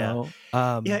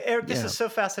 This is so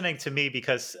fascinating to me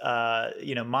because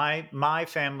my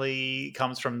family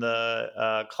comes from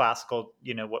the classical,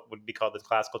 what would be called the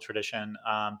classical tradition.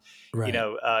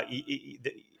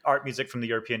 The art music from the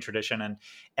European tradition,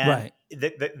 and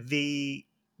the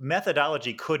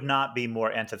methodology could not be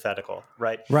more antithetical.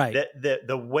 Right.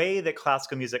 The way that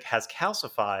classical music has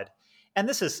calcified. And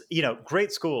this is,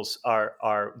 great schools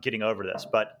are getting over this,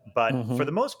 but for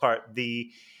the most part,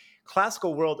 the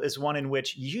classical world is one in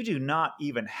which you do not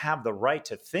even have the right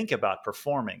to think about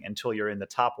performing until you're in the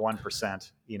top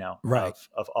 1%,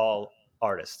 of all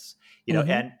artists,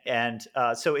 and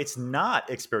so it's not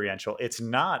experiential, it's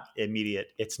not immediate,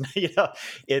 it's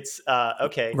it's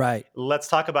okay. Right. Let's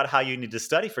talk about how you need to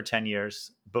study for 10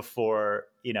 years before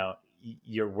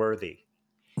you're worthy.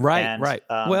 Right.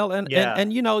 Well,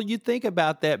 and you think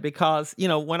about that because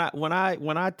when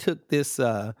I took this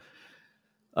started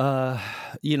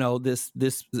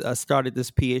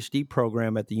this PhD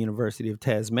program at the University of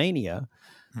Tasmania,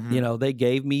 they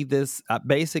gave me this.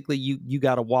 Basically, you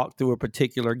got to walk through a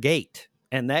particular gate,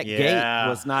 and that gate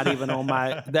was not even on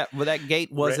my that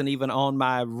gate wasn't even on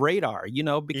my radar.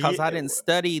 Because I didn't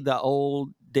study the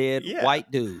old dead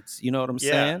white dudes. You know what I'm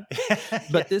saying?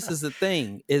 But this is the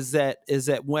thing: is that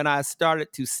when I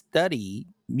started to study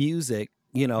music,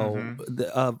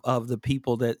 of the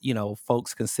people that,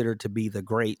 folks consider to be the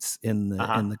greats in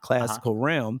the classical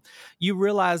realm, you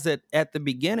realize that at the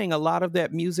beginning, a lot of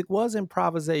that music was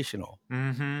improvisational.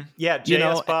 Yeah,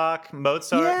 J.S. Bach,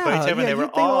 Mozart, Beethoven, they were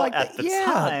all like at the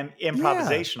time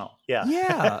improvisational.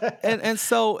 And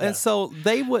so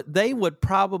they would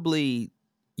probably,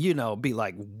 be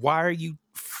like, why are you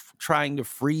trying to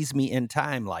freeze me in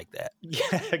time like that?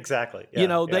 Yeah, exactly. I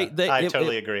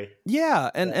totally agree.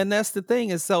 Yeah, and that's the thing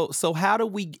is, so how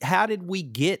did we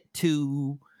get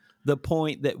to the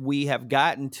point that we have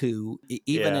gotten to,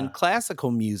 even in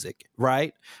classical music,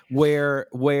 right? Where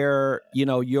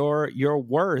your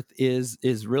worth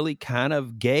is really kind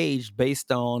of gauged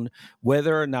based on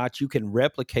whether or not you can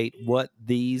replicate what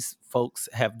these folks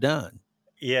have done.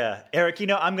 Yeah, Eric,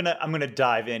 I'm gonna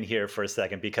dive in here for a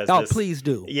second because please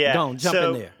do. Don't jump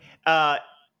in there.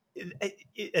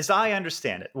 As I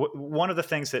understand it, one of the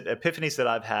things epiphanies that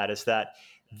I've had is that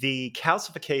the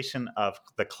calcification of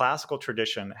the classical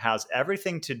tradition has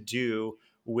everything to do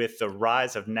with the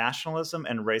rise of nationalism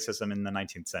and racism in the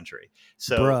 19th century.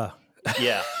 So, bruh.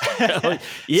 Yeah.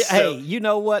 Hey, you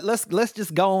know what? Let's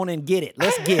just go on and get it.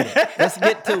 Let's get it. Let's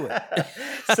get to it.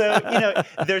 So,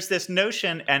 there's this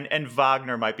notion, and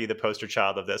Wagner might be the poster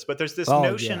child of this, but there's this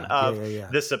notion of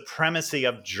the supremacy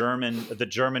of the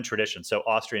German tradition. So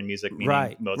Austrian music,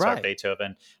 meaning Mozart,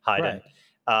 Beethoven, Haydn,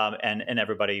 and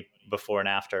everybody before and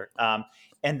after.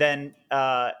 And then,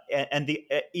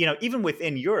 even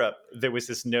within Europe, there was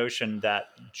this notion that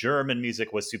German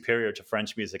music was superior to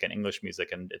French music and English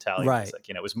music and Italian music.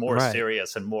 It was more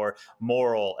serious and more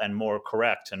moral and more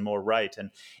correct and more right.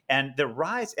 And the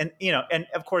rise, and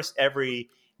of course,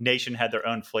 every nation had their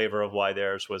own flavor of why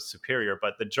theirs was superior,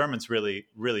 but the Germans really,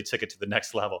 really took it to the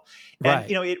next level. And,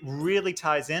 it really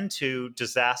ties into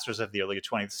disasters of the early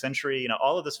 20th century.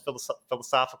 All of this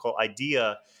philosophical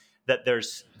idea that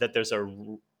there's a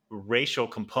racial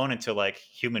component to like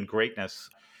human greatness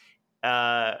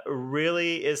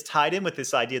really is tied in with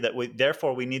this idea that we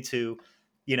need to,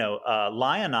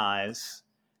 lionize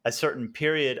a certain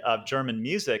period of German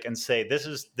music and say, this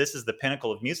is the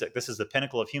pinnacle of music. This is the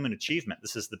pinnacle of human achievement.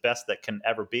 This is the best that can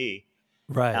ever be.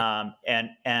 Right.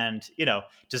 And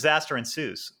disaster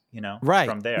ensues,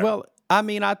 from there. Well, I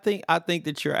mean, I think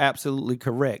that you're absolutely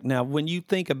correct. Now, when you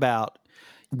think about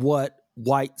what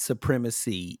white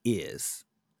supremacy is,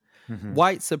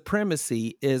 white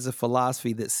supremacy is a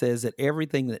philosophy that says that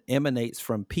everything that emanates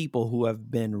from people who have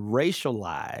been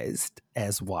racialized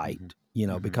as white,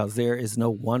 because there is no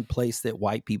one place that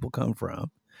white people come from.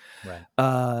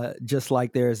 Right. Just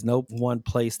like there is no one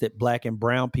place that black and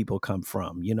brown people come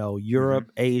from. Europe,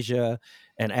 Asia,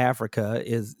 and Africa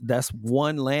that's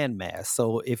one landmass.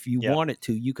 So if you wanted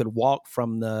to, you could walk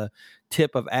from the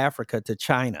tip of Africa to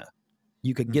China.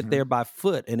 You could get there by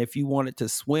foot. And if you wanted to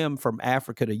swim from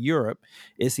Africa to Europe,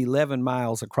 it's 11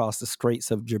 miles across the Straits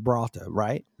of Gibraltar,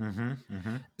 right?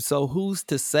 So who's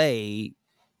to say,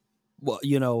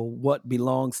 what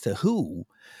belongs to who?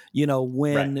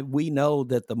 When we know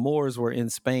that the Moors were in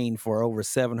Spain for over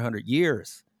 700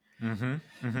 years.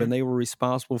 When they were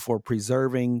responsible for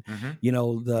preserving,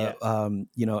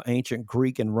 the ancient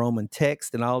Greek and Roman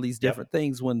text and all these different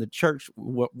things when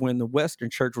the Western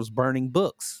church was burning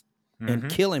books and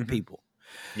killing people.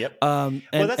 Yep. Well,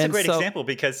 that's a great example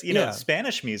because,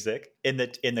 Spanish music in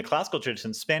the classical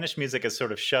tradition, Spanish music is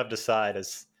sort of shoved aside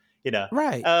as,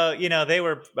 they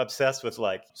were obsessed with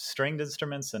like stringed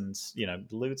instruments and,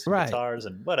 lutes and guitars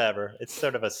and whatever. It's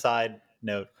sort of a side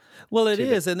note. Well, it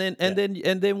is. And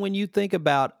then when you think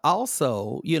about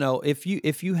also,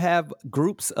 if you have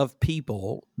groups of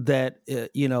people that,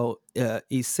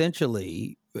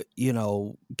 essentially,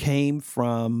 came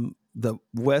from the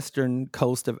western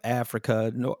coast of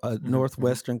Africa,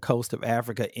 northwestern coast of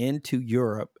Africa into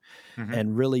Europe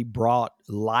and really brought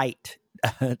light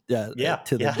to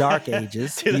the dark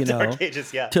ages,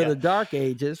 the dark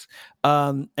ages.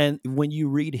 And when you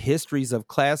read histories of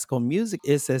classical music,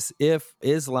 it's as if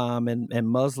Islam and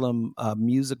Muslim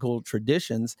musical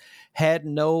traditions had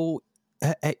no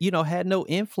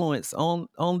influence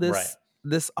on this.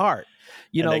 This art,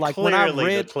 like when I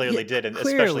read, clearly did,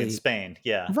 especially in Spain,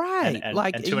 right,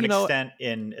 and to an extent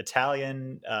in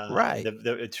Italian,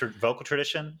 the vocal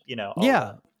tradition,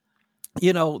 the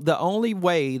only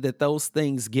way that those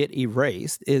things get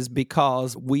erased is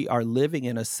because we are living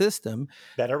in a system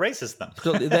that erases them.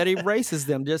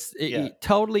 It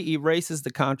totally erases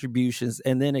the contributions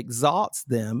and then exalts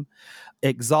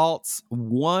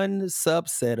one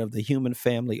subset of the human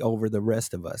family over the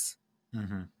rest of us.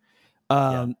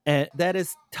 And that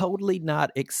is totally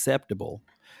not acceptable.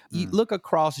 You look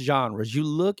across genres. You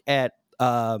look at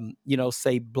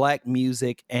say black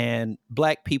music and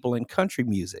black people in country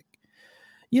music.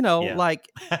 Yeah.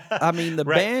 Like, I mean, the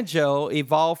Right. banjo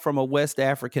evolved from a West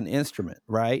African instrument,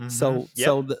 right? Mhm.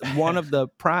 So one of the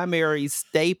primary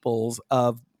staples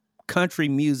of country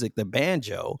music, the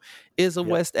banjo, is a Yep.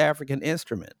 West African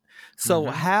instrument. So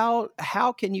Mhm.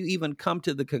 how can you even come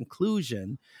to the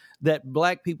conclusion that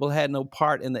black people had no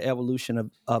part in the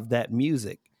evolution of that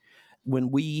music, when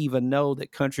we even know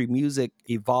that country music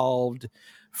evolved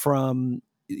from,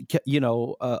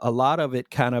 a lot of it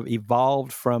kind of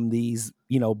evolved from these,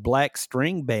 black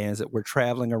string bands that were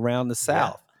traveling around the Yeah.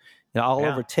 South, all Yeah.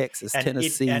 over Texas, And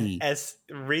Tennessee. as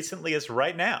recently as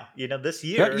right now, this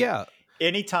Yeah, year, yeah,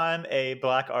 anytime a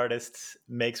black artist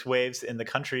makes waves in the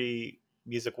country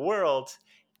music world,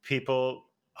 people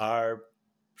are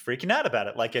freaking out about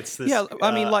it. Like it's yeah. this,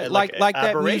 I mean, like that music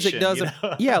aberration, doesn't.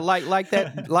 Yeah,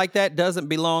 like that doesn't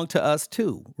belong to us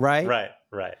too, right? Right,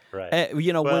 right, right.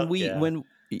 When Well, we yeah, when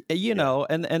yeah,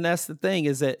 and that's the thing,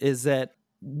 is that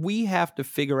we have to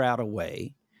figure out a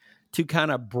way to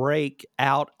kind of break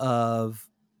out of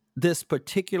this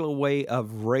particular way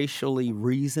of racially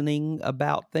reasoning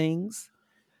about things,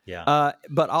 yeah.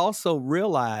 but also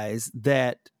realize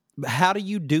that, how do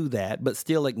you do that but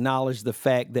still acknowledge the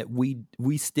fact that we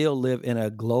still live in a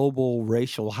global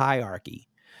racial hierarchy,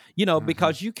 Hmm.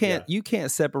 because you Yeah,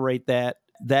 can't separate that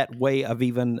way of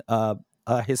even a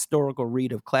historical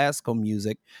read of classical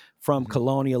music from hmm.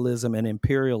 colonialism and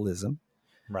imperialism.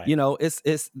 Right. They're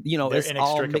It's all mixed.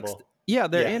 inextricable. Yeah,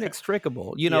 they're Yeah,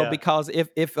 inextricable, yeah. because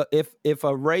if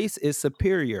a race is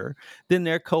superior, then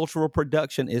their cultural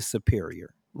production is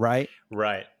superior, right?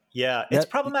 Right. Yeah, it's That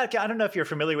problematic. I don't know if you're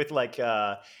familiar with like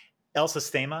El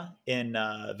Sistema in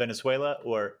Venezuela,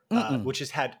 or mm-mm. which has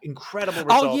had incredible Oh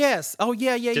results yes. Oh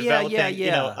yeah, yeah, yeah, yeah, developing.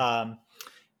 yeah.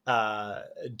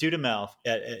 Dudamel,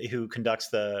 who conducts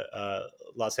the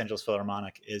Los Angeles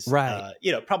Philharmonic, is Right.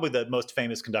 probably the most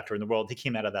famous conductor in the world. He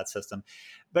came out of that system,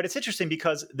 but it's interesting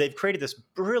because they've created this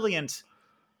brilliant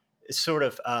sort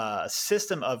of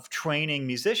system of training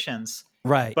musicians,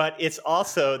 Right. but it's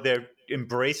also they're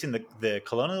embracing the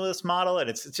colonialist model, and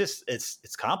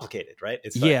it's complicated, right?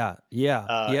 It's like Yeah,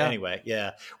 yeah, yeah. anyway,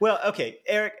 yeah. Well, okay,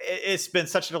 Eric, it's been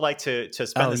such a delight to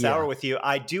spend Oh this hour yeah. with you.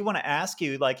 I do want to ask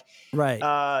you, like, Right.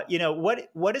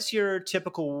 what is your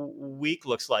typical week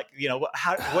looks like?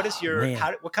 What is your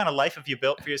Man. what kind of life have you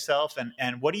built for yourself,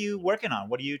 and what are you working on?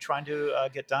 What are you trying to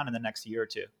get done in the next year or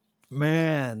two?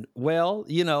 Man, well,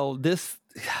 this,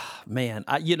 man,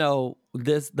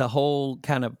 the whole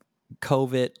kind of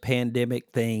COVID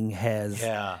pandemic thing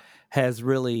Yeah, has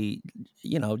really,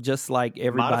 just like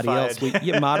everybody else, modified.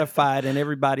 we get modified, and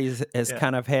everybody has Yeah.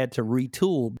 kind of had to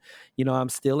retool. I'm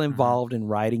still Hmm. involved in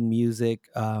writing music.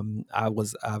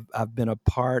 I've been a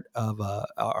part of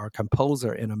our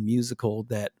composer in a musical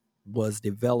that was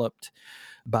developed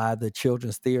by the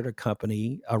Children's Theater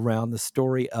Company around the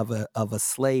story of a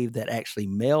slave that actually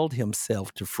mailed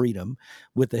himself to freedom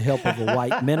with the help of a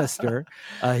white minister.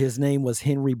 His name was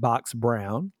Henry Box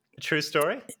Brown. True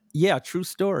story. Yeah, true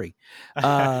story.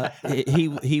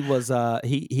 He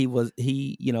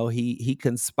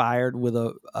conspired with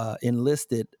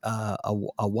enlisted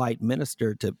a white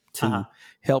minister to Uh-huh.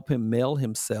 help him mail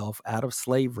himself out of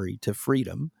slavery to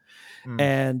freedom.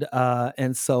 Mm.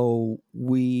 And so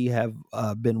we have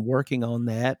been working on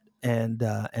that, and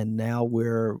now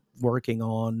we're working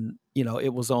on,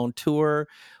 it was on tour,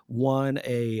 won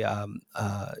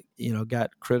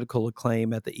got critical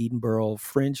acclaim at the Edinburgh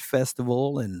Fringe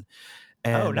Festival, and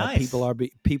Oh, people nice.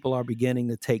 are beginning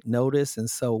to take notice, and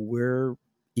so we're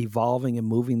evolving and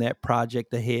moving that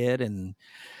project ahead. And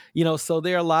so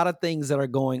there are a lot of things that are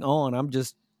going on.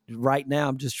 Right now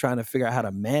I'm just trying to figure out how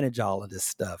to manage all of this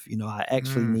stuff.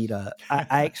 Mm. I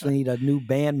actually need a new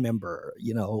band member,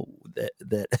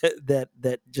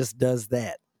 that just does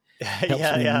that, helps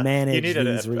Yeah, me yeah. You manage need these an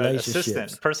assistant,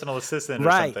 relationships. personal assistant or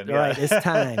Right, something. right. It's Yeah.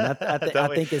 time. I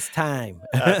Totally. think it's time.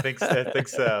 I think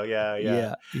so. Yeah, yeah.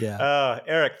 Yeah, yeah.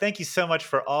 Eric, thank you so much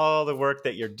for all the work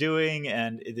that you're doing,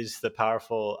 and it is the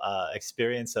powerful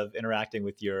experience of interacting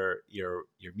with your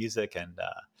music. And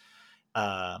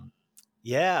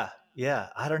yeah, yeah.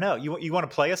 I don't know. You want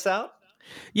to play us out?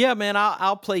 Yeah, man,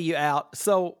 I'll play you out.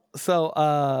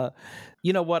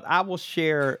 You know what? I will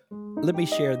share. Let me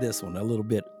share this one a little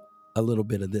bit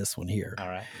of this one here. All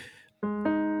right.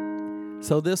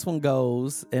 So this one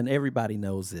goes, and everybody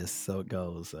knows this. So it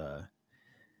goes,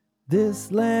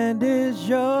 this land is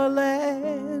your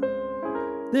land.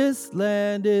 This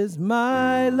land is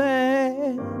my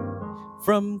land.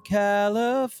 From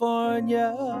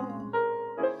California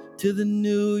to the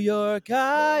New York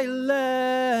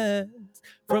Islands.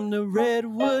 from the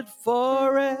redwood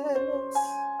forest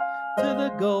to the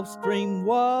Gulf Stream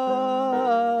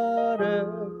water.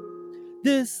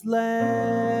 This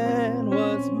land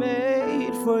was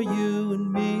made for you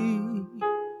and me.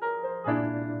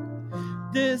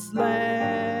 This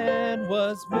land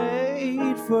was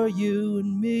made for you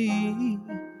and me.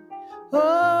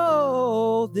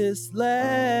 Oh, this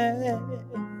land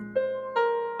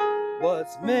was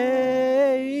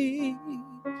made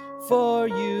for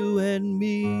you and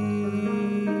me.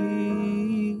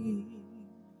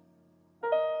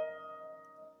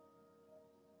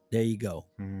 There you go.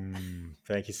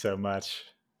 Thank you so much.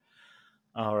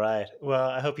 All right. Well,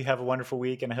 I hope you have a wonderful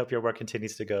week, and I hope your work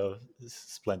continues to go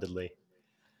splendidly.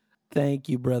 Thank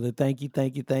you, brother. Thank you.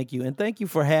 And thank you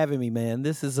for having me, man.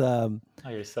 This is Oh,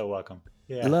 you're so welcome.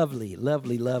 Yeah. lovely. All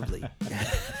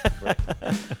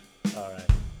right.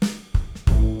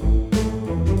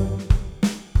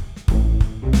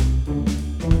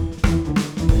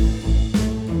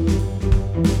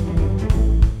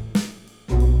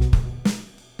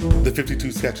 The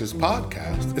 52 Sketches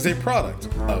podcast is a product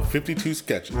of 52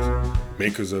 Sketches,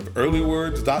 makers of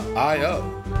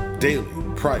earlywords.io, daily,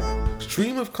 private,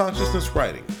 stream of consciousness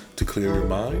writing to clear your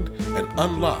mind and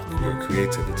unlock your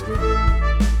creativity.